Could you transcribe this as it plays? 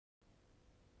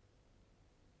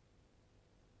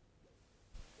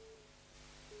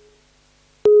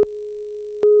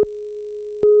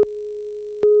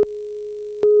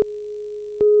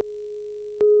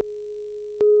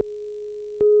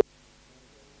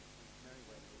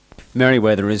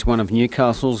Merewether is one of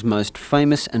Newcastle's most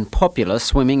famous and popular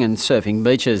swimming and surfing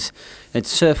beaches. Its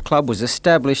surf club was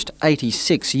established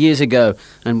 86 years ago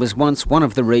and was once one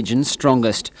of the region's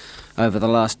strongest. Over the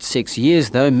last 6 years,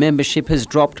 though, membership has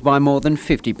dropped by more than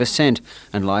 50%,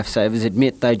 and lifesavers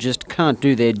admit they just can't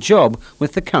do their job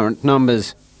with the current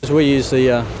numbers. We use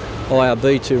the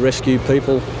IRB to rescue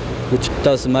people, which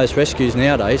does the most rescues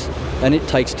nowadays, and it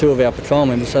takes 2 of our patrol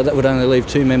members, so that would only leave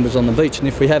 2 members on the beach. And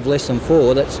if we have less than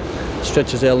 4, that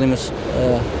stretches our limits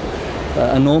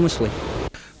enormously.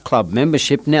 Club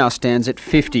membership now stands at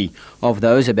 50. Of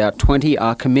those, about 20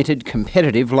 are committed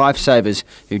competitive lifesavers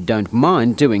who don't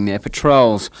mind doing their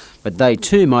patrols. But they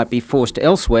too might be forced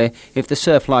elsewhere if the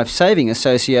Surf Life Saving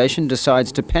Association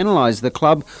decides to penalise the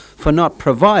club for not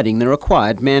providing the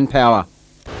required manpower.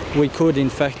 We could in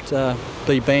fact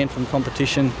be banned from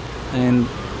competition and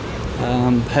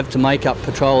have to make up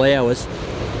patrol hours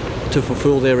to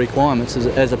fulfil their requirements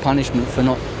as a punishment for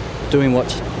not doing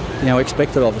what's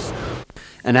expected of us.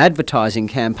 An advertising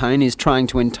campaign is trying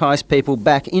to entice people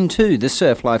back into the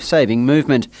surf life saving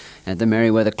movement, and the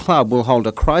Merewether Club will hold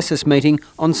a crisis meeting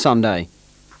on Sunday.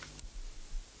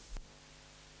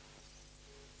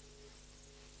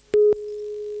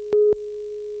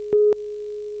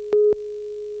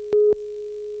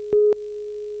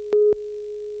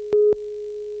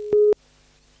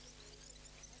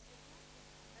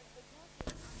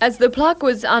 As the plaque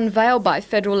was unveiled by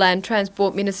Federal Land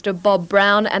Transport Minister Bob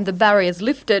Brown and the barriers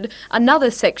lifted, another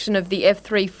section of the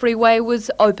F3 freeway was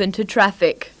open to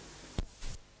traffic.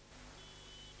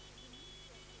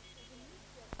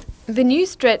 The new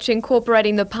stretch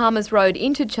incorporating the Palmers Road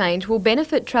interchange will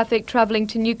benefit traffic travelling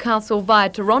to Newcastle via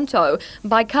Toronto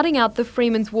by cutting out the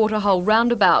Freeman's Waterhole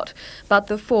roundabout. But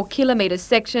the 4-kilometre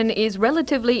section is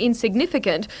relatively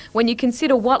insignificant when you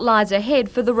consider what lies ahead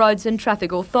for the Roads and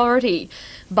Traffic Authority.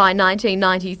 By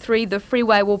 1993, the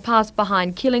freeway will pass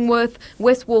behind Killingworth,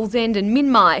 West Wallsend and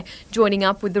Minmi, joining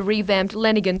up with the revamped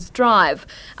Lenigan's Drive.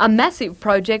 A massive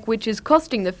project which is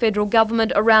costing the federal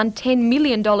government around $10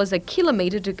 million a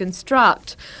kilometre to construct.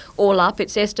 All up,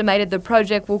 it's estimated the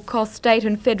project will cost state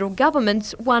and federal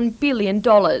governments $1 billion.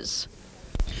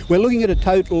 We're looking at a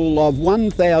total of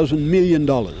 $1,000 million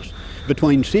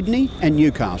between Sydney and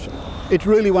Newcastle. It's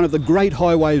really one of the great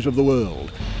highways of the world.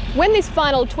 When this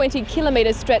final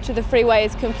 20-kilometre stretch of the freeway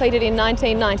is completed in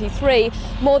 1993,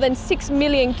 more than 6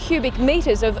 million cubic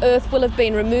metres of earth will have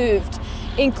been removed.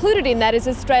 Included in that is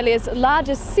Australia's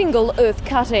largest single earth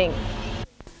cutting.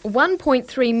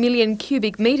 1.3 million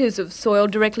cubic metres of soil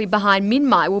directly behind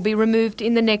Minmi will be removed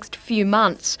in the next few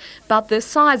months. But the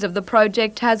size of the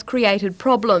project has created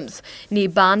problems. Near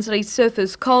Barnsley,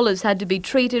 surface coalers had to be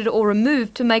treated or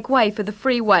removed to make way for the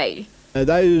freeway.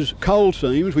 Those coal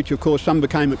seams, which of course some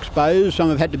became exposed, some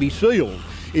have had to be sealed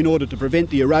in order to prevent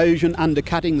the erosion,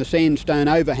 undercutting the sandstone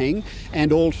overhang,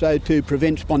 and also to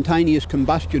prevent spontaneous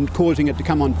combustion causing it to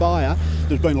come on fire.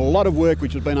 There's been a lot of work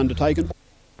which has been undertaken.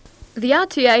 The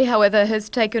RTA, however, has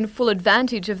taken full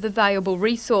advantage of the valuable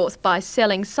resource by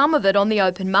selling some of it on the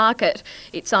open market.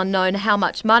 It's unknown how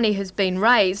much money has been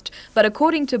raised, but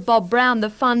according to Bob Brown, the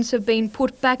funds have been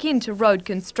put back into road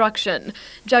construction.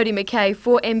 Jodie McKay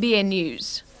for NBN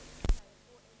News.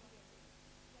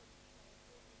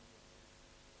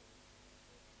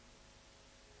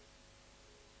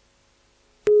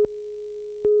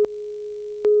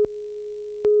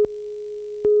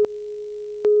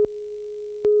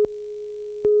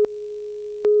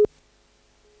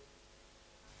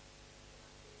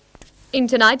 In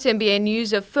tonight's NBN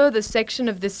News, a further section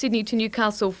of the Sydney to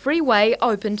Newcastle freeway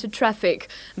open to traffic.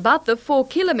 But the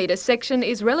 4-kilometre section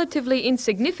is relatively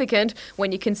insignificant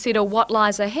when you consider what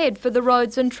lies ahead for the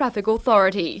Roads and Traffic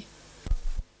Authority.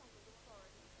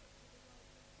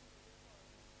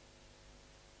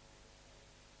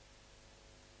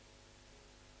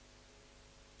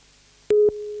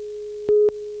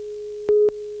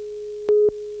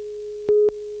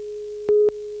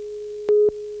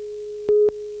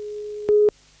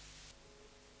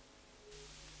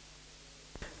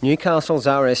 Newcastle's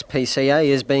RSPCA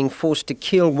is being forced to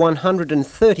kill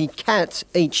 130 cats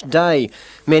each day.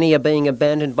 Many are being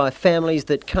abandoned by families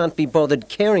that can't be bothered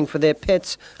caring for their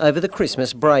pets over the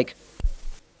Christmas break.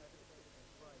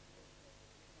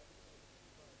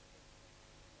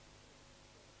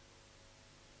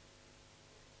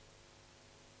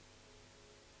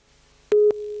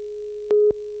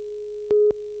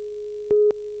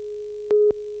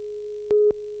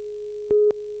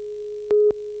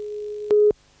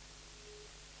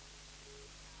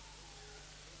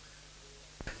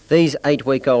 These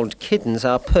 8-week-old kittens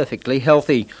are perfectly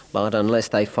healthy, but unless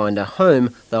they find a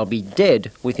home, they'll be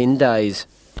dead within days.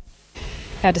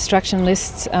 Our destruction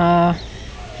lists are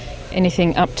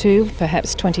anything up to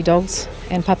perhaps 20 dogs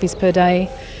and puppies per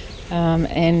day,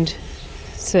 and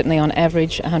certainly on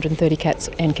average 130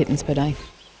 cats and kittens per day.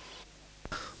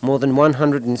 More than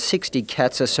 160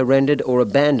 cats are surrendered or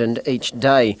abandoned each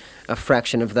day. A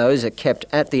fraction of those are kept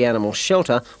at the animal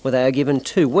shelter, where they are given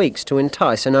 2 weeks to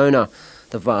entice an owner.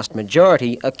 The vast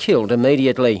majority are killed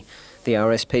immediately. The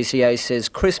RSPCA says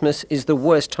Christmas is the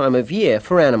worst time of year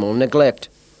for animal neglect.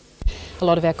 A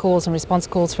lot of our calls and response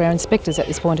calls for our inspectors at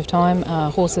this point of time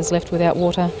are horses left without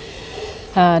water,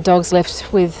 dogs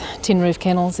left with tin roof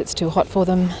kennels, it's too hot for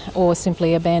them, or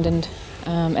simply abandoned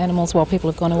animals. While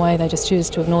people have gone away, they just choose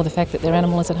to ignore the fact that their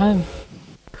animal is at home.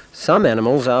 Some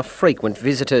animals are frequent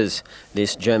visitors.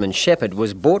 This German Shepherd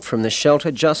was bought from the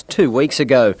shelter just 2 weeks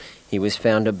ago. He was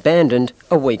found abandoned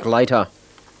a week later.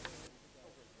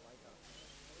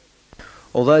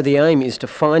 Although the aim is to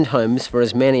find homes for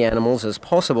as many animals as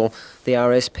possible, the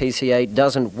RSPCA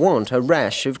doesn't want a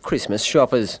rash of Christmas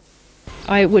shoppers.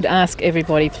 I would ask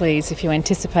everybody, please, if you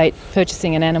anticipate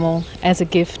purchasing an animal as a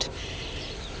gift,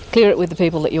 clear it with the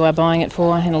people that you are buying it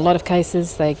for. In a lot of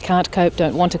cases, they can't cope,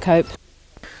 don't want to cope.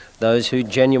 Those who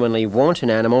genuinely want an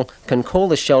animal can call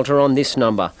the shelter on this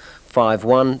number,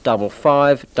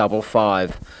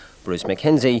 515555. Bruce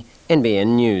Mackenzie,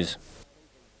 NBN News.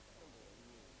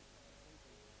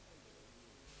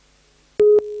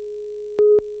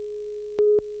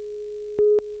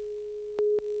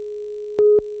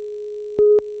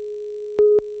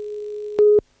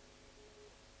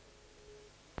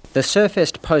 The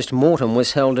Surfest post-mortem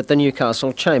was held at the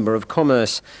Newcastle Chamber of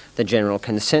Commerce. The general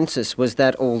consensus was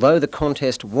that although the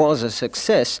contest was a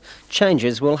success,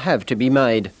 changes will have to be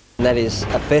made. And that is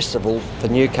a festival for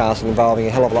Newcastle involving a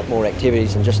hell of a lot more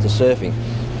activities than just the surfing.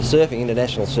 The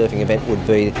international surfing event would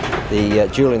be the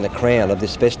jewel in the crown of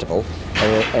this festival,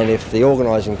 and if the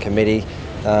organising committee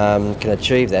can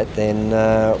achieve that, then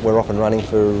we're off and running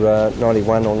for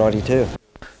 91 or 92.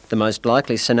 The most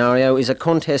likely scenario is a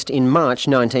contest in March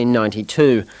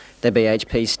 1992. The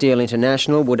BHP Steel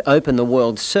International would open the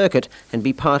world circuit and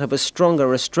be part of a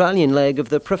stronger Australian leg of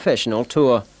the professional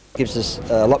tour. It gives us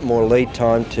a lot more lead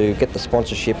time to get the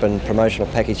sponsorship and promotional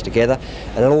package together,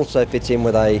 and it also fits in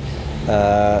with a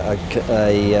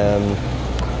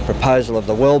proposal of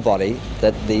the world body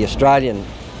that the Australian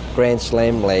Grand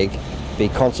Slam leg be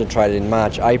concentrated in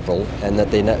March, April, and that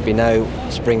there be no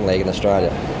spring leg in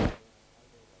Australia.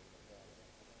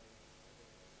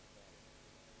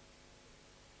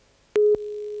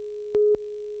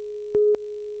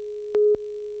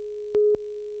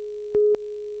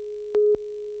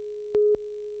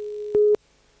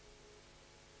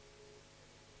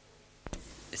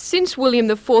 Since William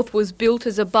IV was built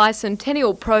as a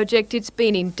bicentennial project, it's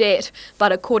been in debt.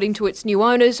 But according to its new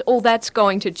owners, all that's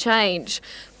going to change.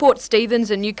 Port Stephens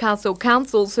and Newcastle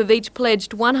councils have each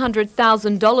pledged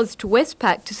 $100,000 to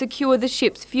Westpac to secure the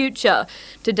ship's future.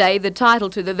 Today, the title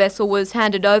to the vessel was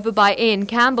handed over by Ian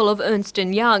Campbell of Ernst &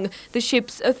 Young, the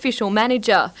ship's official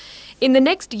manager. In the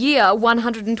next year,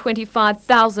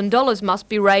 $125,000 must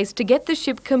be raised to get the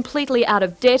ship completely out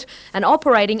of debt and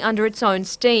operating under its own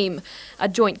steam. A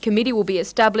joint committee will be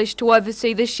established to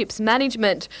oversee the ship's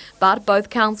management, but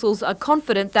both councils are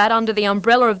confident that under the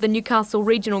umbrella of the Newcastle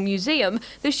Regional Museum,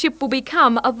 the ship will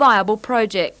become a viable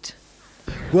project.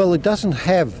 Well, it doesn't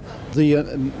have the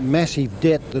massive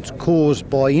debt that's caused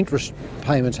by interest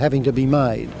payments having to be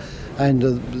made. And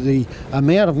the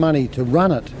amount of money to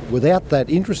run it without that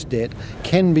interest debt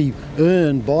can be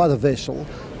earned by the vessel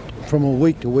from a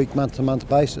week-to-week, month-to-month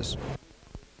basis.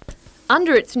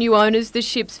 Under its new owners, the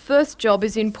ship's first job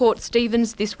is in Port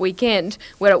Stephens this weekend,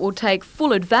 where it will take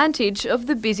full advantage of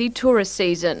the busy tourist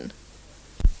season.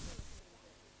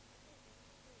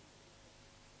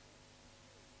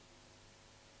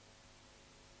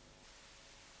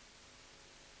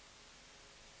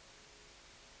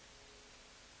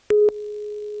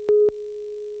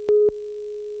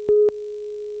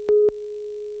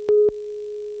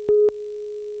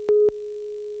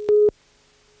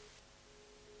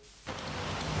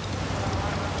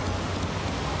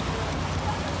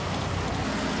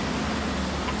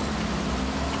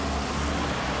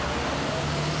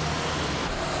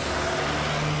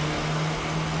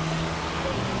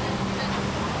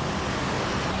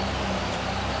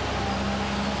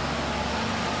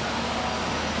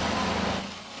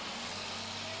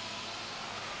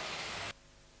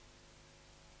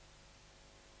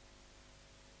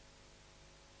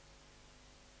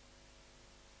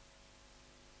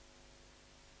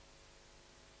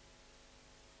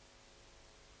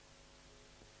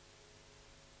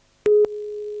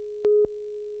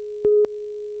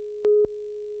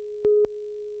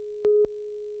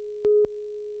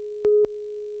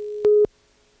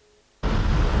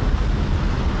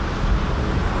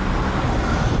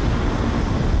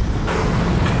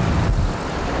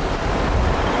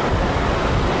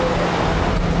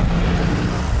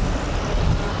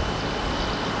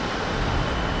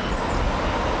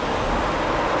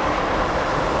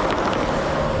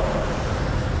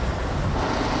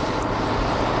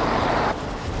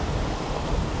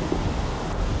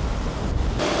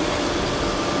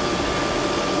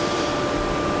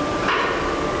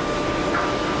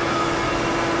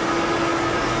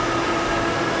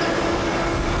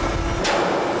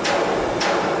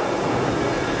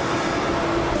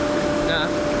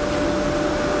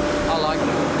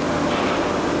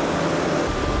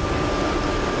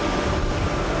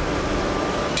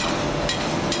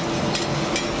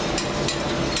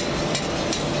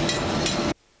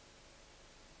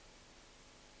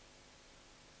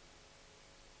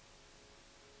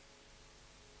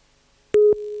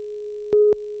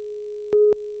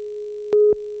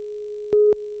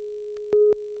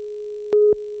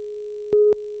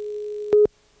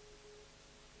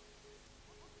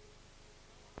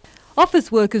 Office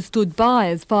workers stood by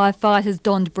as firefighters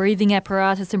donned breathing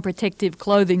apparatus and protective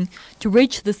clothing to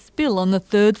reach the spill on the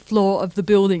 3rd floor of the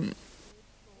building.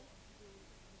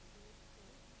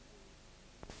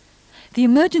 The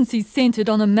emergency centred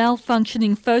on a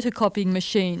malfunctioning photocopying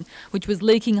machine, which was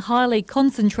leaking highly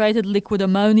concentrated liquid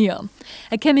ammonia,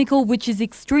 a chemical which is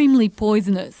extremely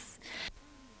poisonous.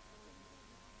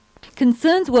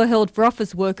 Concerns were held for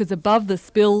office workers above the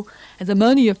spill, as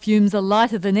ammonia fumes are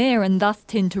lighter than air and thus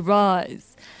tend to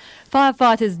rise.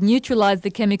 Firefighters neutralised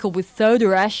the chemical with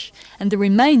soda ash, and the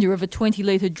remainder of a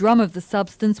 20-litre drum of the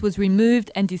substance was removed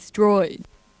and destroyed.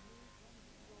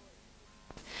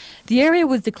 The area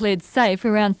was declared safe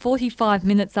around 45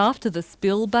 minutes after the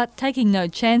spill, but taking no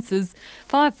chances,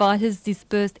 firefighters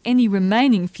dispersed any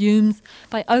remaining fumes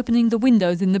by opening the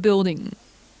windows in the building.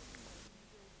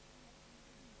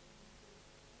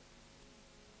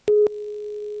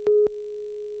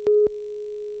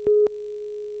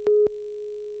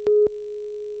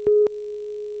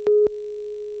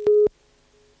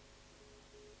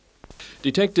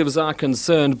 Detectives are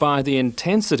concerned by the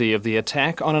intensity of the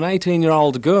attack on an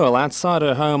 18-year-old girl outside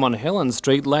her home on Helen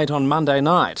Street late on Monday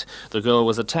night. The girl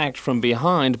was attacked from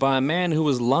behind by a man who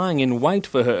was lying in wait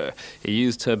for her. He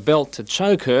used her belt to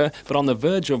choke her, but on the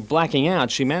verge of blacking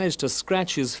out, she managed to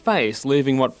scratch his face,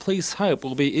 leaving what police hope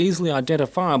will be easily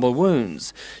identifiable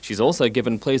wounds. She's also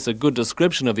given police a good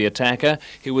description of the attacker.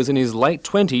 He was in his late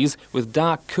 20s with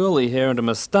dark curly hair and a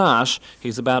moustache.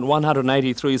 He's about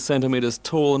 183 centimetres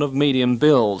tall and of medium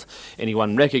build.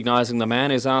 Anyone recognising the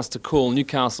man is asked to call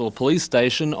Newcastle Police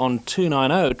Station on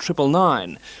 290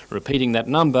 999. Repeating that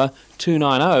number,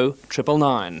 290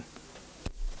 999.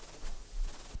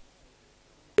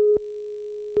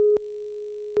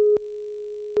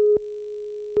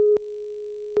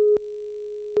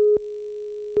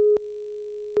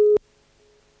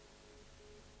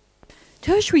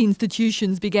 Tertiary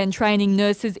institutions began training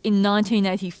nurses in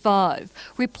 1985,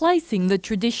 replacing the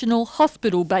traditional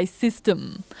hospital-based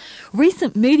system.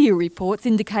 Recent media reports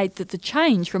indicate that the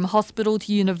change from hospital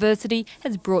to university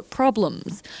has brought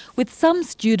problems, with some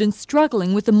students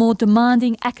struggling with the more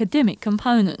demanding academic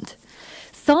component.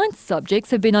 Science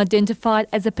subjects have been identified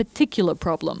as a particular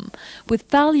problem, with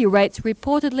failure rates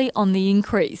reportedly on the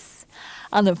increase.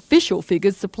 Unofficial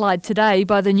figures supplied today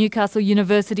by the Newcastle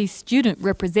University Student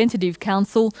Representative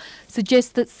Council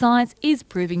suggest that science is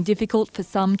proving difficult for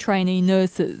some trainee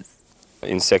nurses.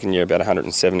 In second year, about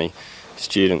 170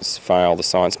 students fail the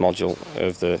science module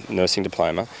of the nursing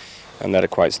diploma, and that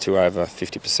equates to over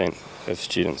 50% of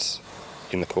students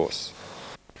in the course.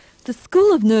 The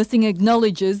School of Nursing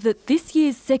acknowledges that this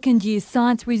year's second-year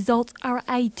science results are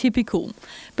atypical,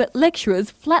 but lecturers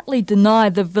flatly deny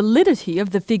the validity of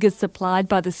the figures supplied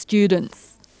by the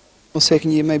students. Well,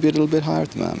 second year may be a little bit higher at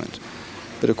the moment,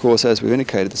 but of course, as we've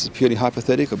indicated, this is purely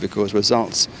hypothetical because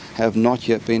results have not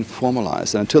yet been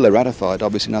formalised, and until they're ratified,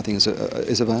 obviously nothing is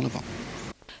available.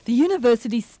 The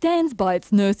university stands by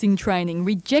its nursing training,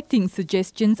 rejecting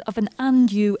suggestions of an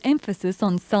undue emphasis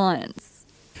on science.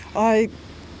 I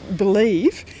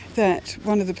believe that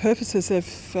one of the purposes of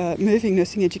moving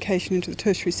nursing education into the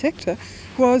tertiary sector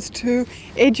was to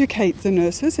educate the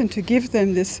nurses and to give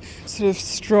them this sort of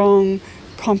strong,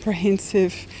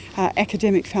 comprehensive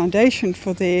academic foundation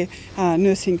for their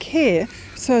nursing care,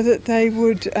 so that they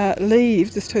would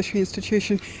leave this tertiary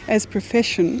institution as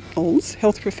professionals,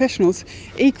 health professionals,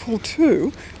 equal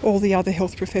to all the other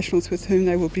health professionals with whom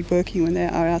they will be working when they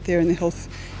are out there in the health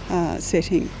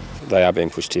setting. They are being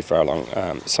pushed too far along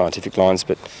scientific lines,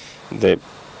 but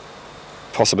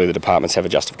possibly the departments have a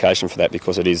justification for that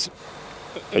because it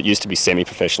used to be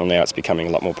semi-professional, now it's becoming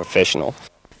a lot more professional.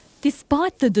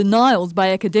 Despite the denials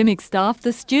by academic staff,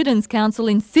 the Students' Council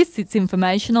insists its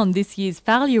information on this year's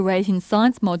failure rate in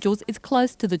science modules is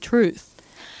close to the truth.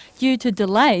 Due to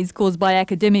delays caused by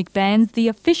academic bans, the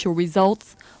official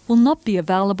results will not be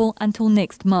available until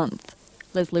next month.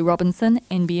 Leslie Robinson,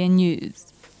 NBN News.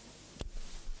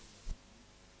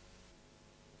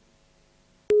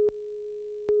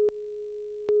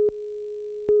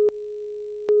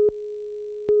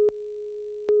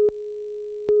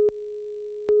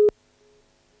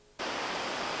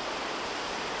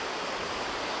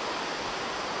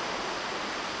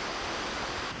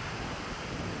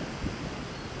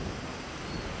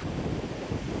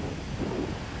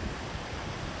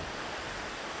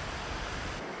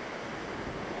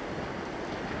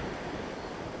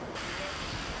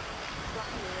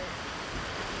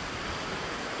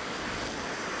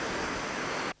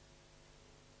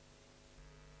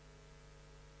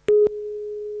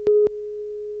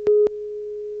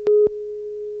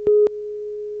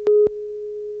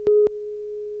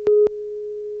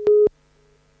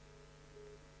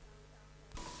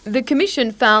 The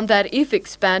Commission found that if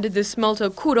expanded, the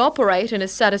smelter could operate in a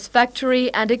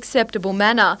satisfactory and acceptable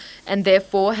manner, and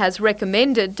therefore has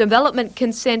recommended development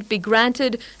consent be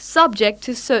granted subject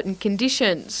to certain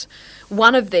conditions.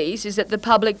 One of these is that the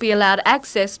public be allowed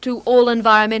access to all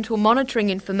environmental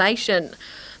monitoring information.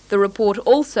 The report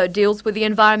also deals with the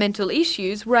environmental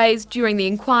issues raised during the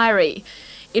inquiry.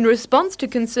 In response to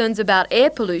concerns about air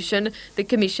pollution, the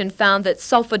Commission found that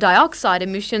sulphur dioxide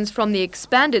emissions from the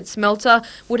expanded smelter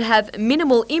would have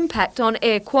minimal impact on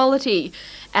air quality,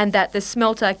 and that the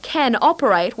smelter can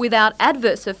operate without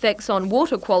adverse effects on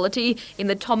water quality in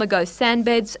the Tomago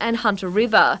sandbeds and Hunter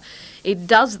River. It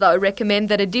does, though, recommend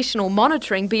that additional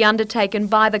monitoring be undertaken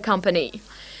by the company.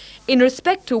 In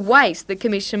respect to waste, the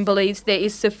Commission believes there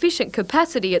is sufficient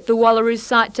capacity at the Wallaroo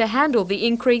site to handle the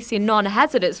increase in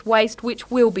non-hazardous waste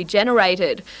which will be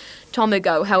generated.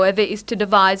 Tomago, however, is to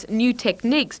devise new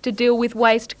techniques to deal with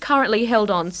waste currently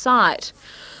held on site.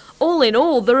 All in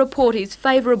all, the report is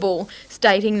favourable,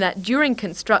 stating that during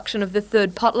construction of the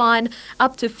third potline,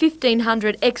 up to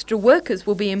 1,500 extra workers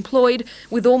will be employed,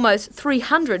 with almost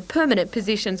 300 permanent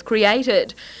positions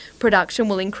created. Production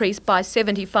will increase by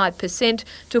 75%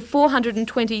 to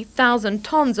 420,000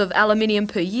 tonnes of aluminium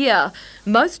per year,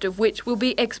 most of which will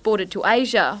be exported to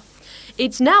Asia.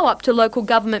 It's now up to Local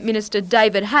Government Minister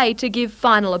David Hay to give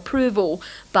final approval,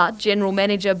 but General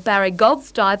Manager Barry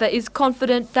Goldstiver is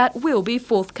confident that will be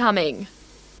forthcoming.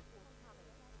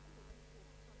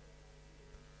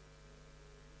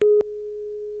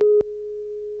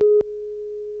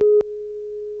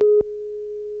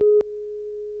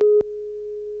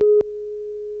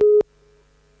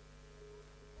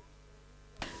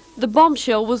 The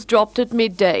bombshell was dropped at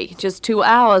midday, just 2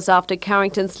 hours after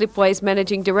Carrington Slipway's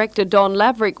Managing Director Don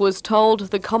Laverick was told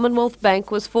the Commonwealth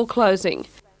Bank was foreclosing.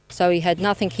 So he had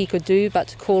nothing he could do but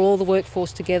to call all the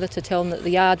workforce together to tell them that the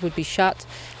yard would be shut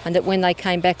and that when they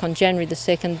came back on January the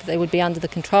 2nd they would be under the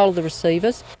control of the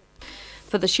receivers.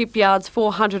 For the shipyard's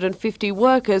 450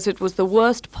 workers, it was the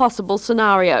worst possible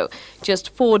scenario.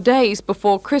 Just 4 days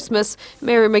before Christmas,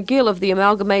 Mary McGill of the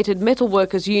Amalgamated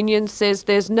Metalworkers Union says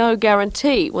there's no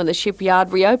guarantee when the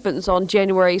shipyard reopens on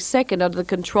January 2nd under the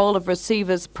control of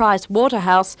receivers Price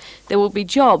Waterhouse, there will be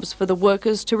jobs for the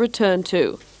workers to return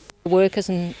to. The workers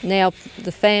and now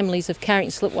the families of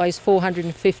Carrington Slipway's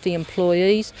 450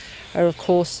 employees are of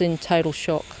course in total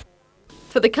shock.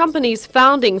 For the company's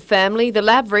founding family, the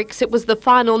Lavericks, it was the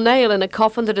final nail in a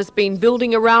coffin that has been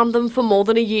building around them for more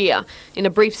than a year. In a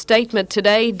brief statement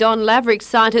today, Don Laverick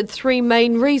cited 3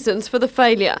 main reasons for the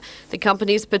failure: the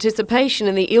company's participation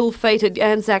in the ill-fated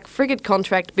Anzac frigate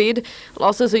contract bid,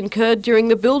 losses incurred during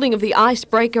the building of the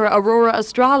icebreaker Aurora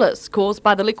Australis caused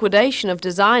by the liquidation of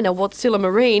designer Wärtsilä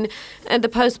Marine, and the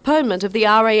postponement of the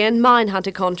RAN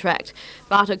Minehunter contract.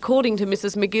 But according to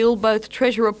Mrs McGill, both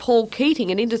Treasurer Paul Keating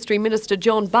and Industry Minister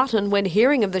John Button, when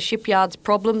hearing of the shipyard's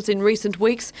problems in recent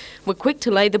weeks, were quick to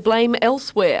lay the blame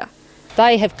elsewhere.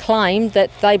 They have claimed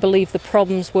that they believe the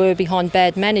problems were behind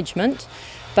bad management,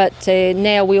 but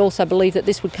now we also believe that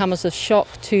this would come as a shock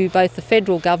to both the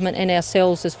federal government and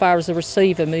ourselves as far as the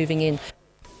receiver moving in.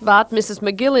 But Mrs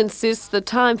McGill insists the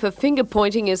time for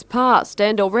finger-pointing is past,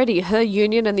 and already her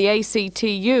union and the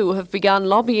ACTU have begun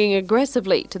lobbying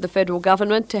aggressively to the federal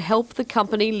government to help the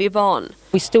company live on.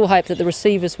 We still hope that the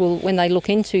receivers will, when they look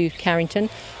into Carrington,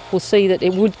 will see that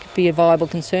it would be a viable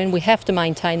concern. We have to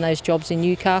maintain those jobs in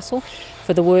Newcastle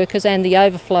for the workers and the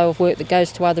overflow of work that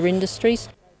goes to other industries.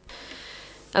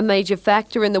 A major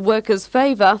factor in the workers'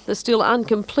 favour, the still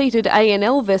uncompleted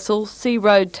ANL vessel Sea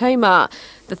Road Tamar.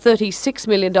 The $36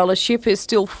 million ship is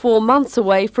still 4 months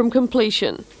away from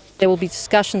completion. There will be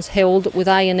discussions held with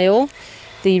ANL,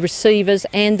 the receivers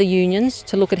and the unions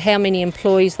to look at how many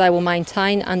employees they will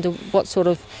maintain, under what sort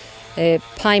of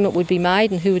payment would be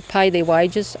made and who would pay their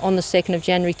wages on the 2nd of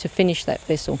January to finish that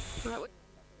vessel.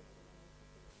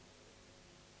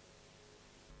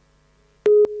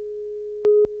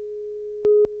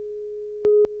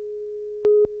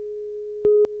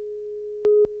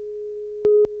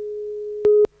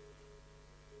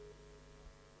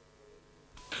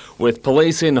 With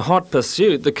police in hot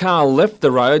pursuit, the car left the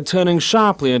road, turning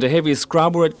sharply into heavy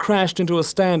scrub where it crashed into a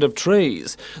stand of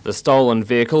trees. The stolen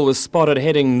vehicle was spotted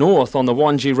heading north on the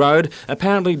Wangi Road,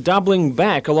 apparently doubling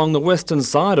back along the western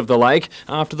side of the lake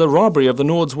after the robbery of the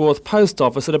Nordsworth post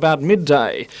office at about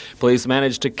midday. Police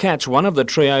managed to catch one of the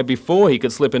trio before he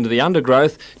could slip into the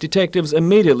undergrowth. Detectives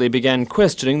immediately began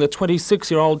questioning the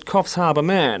 26-year-old Coffs Harbour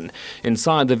man.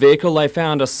 Inside the vehicle they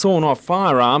found a sawn-off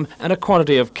firearm and a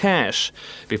quantity of cash.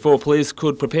 Before before police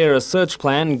could prepare a search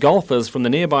plan, golfers from the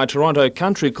nearby Toronto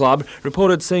Country Club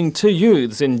reported seeing two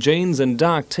youths in jeans and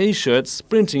dark T-shirts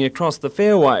sprinting across the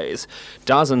fairways.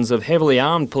 Dozens of heavily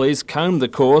armed police combed the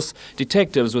course.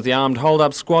 Detectives with the armed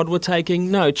hold-up squad were taking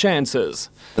no chances.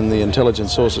 And the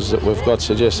intelligence sources that we've got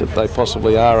suggest that they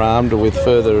possibly are armed with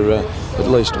further at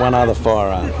least one other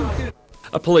firearm.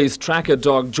 A police tracker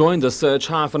dog joined the search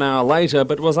half an hour later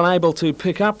but was unable to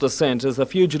pick up the scent as the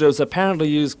fugitives apparently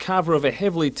used cover of a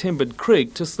heavily timbered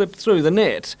creek to slip through the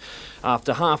net.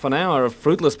 After half an hour of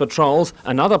fruitless patrols,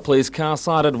 another police car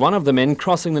sighted one of the men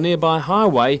crossing the nearby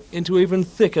highway into even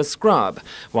thicker scrub.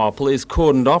 While police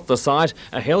cordoned off the site,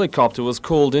 a helicopter was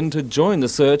called in to join the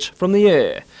search from the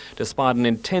air. Despite an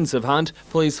intensive hunt,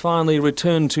 police finally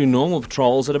returned to normal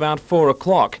patrols at about 4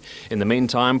 o'clock. In the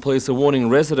meantime, police are warning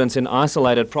residents in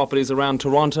isolated properties around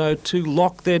Toronto to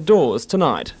lock their doors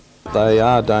tonight. They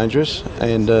are dangerous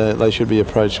and they should be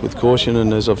approached with caution,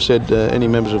 and as I've said, any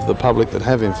members of the public that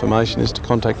have information is to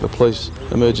contact the police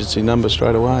emergency number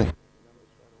straight away.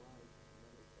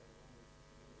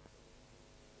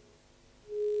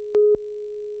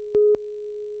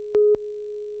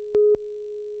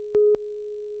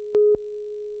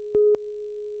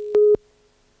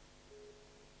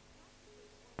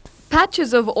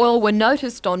 Patches of oil were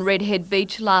noticed on Redhead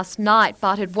Beach last night,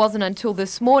 but it wasn't until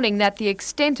this morning that the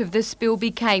extent of the spill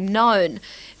became known.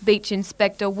 Beach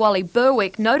Inspector Wally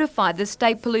Berwick notified the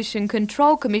State Pollution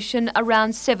Control Commission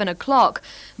around 7 o'clock.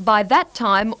 By that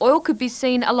time, oil could be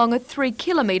seen along a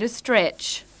 3-kilometre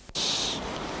stretch.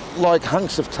 Like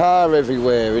hunks of tar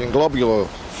everywhere in globular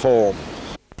form.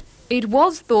 It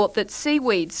was thought that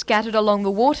seaweed scattered along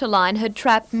the waterline had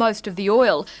trapped most of the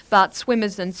oil, but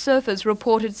swimmers and surfers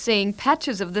reported seeing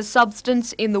patches of the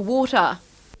substance in the water.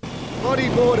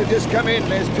 Bodyboard had just come in,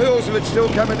 there's pools of it still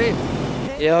coming in.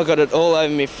 Yeah, I got it all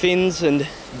over my fins and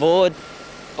board,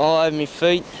 all over my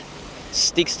feet,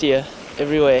 sticks to you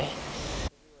everywhere.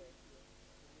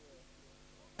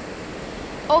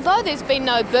 Although there's been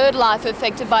no bird life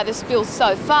affected by the spill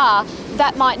so far,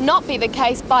 that might not be the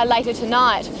case by later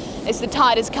tonight. As the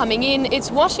tide is coming in,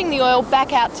 it's washing the oil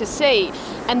back out to sea,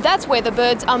 and that's where the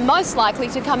birds are most likely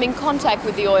to come in contact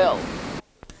with the oil.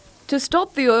 To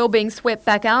stop the oil being swept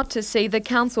back out to sea, the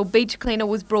council beach cleaner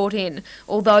was brought in.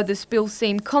 Although the spill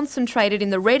seemed concentrated in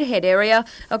the Redhead area,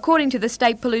 according to the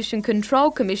State Pollution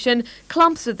Control Commission,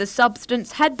 clumps of the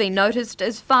substance had been noticed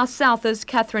as far south as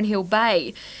Catherine Hill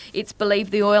Bay. It's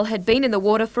believed the oil had been in the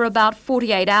water for about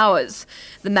 48 hours.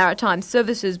 The Maritime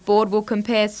Services Board will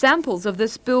compare samples of the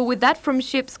spill with that from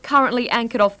ships currently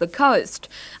anchored off the coast.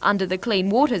 Under the Clean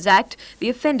Waters Act, the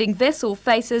offending vessel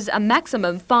faces a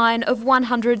maximum fine of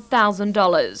 $100,000.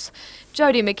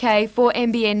 Jodie McKay for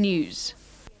NBN News.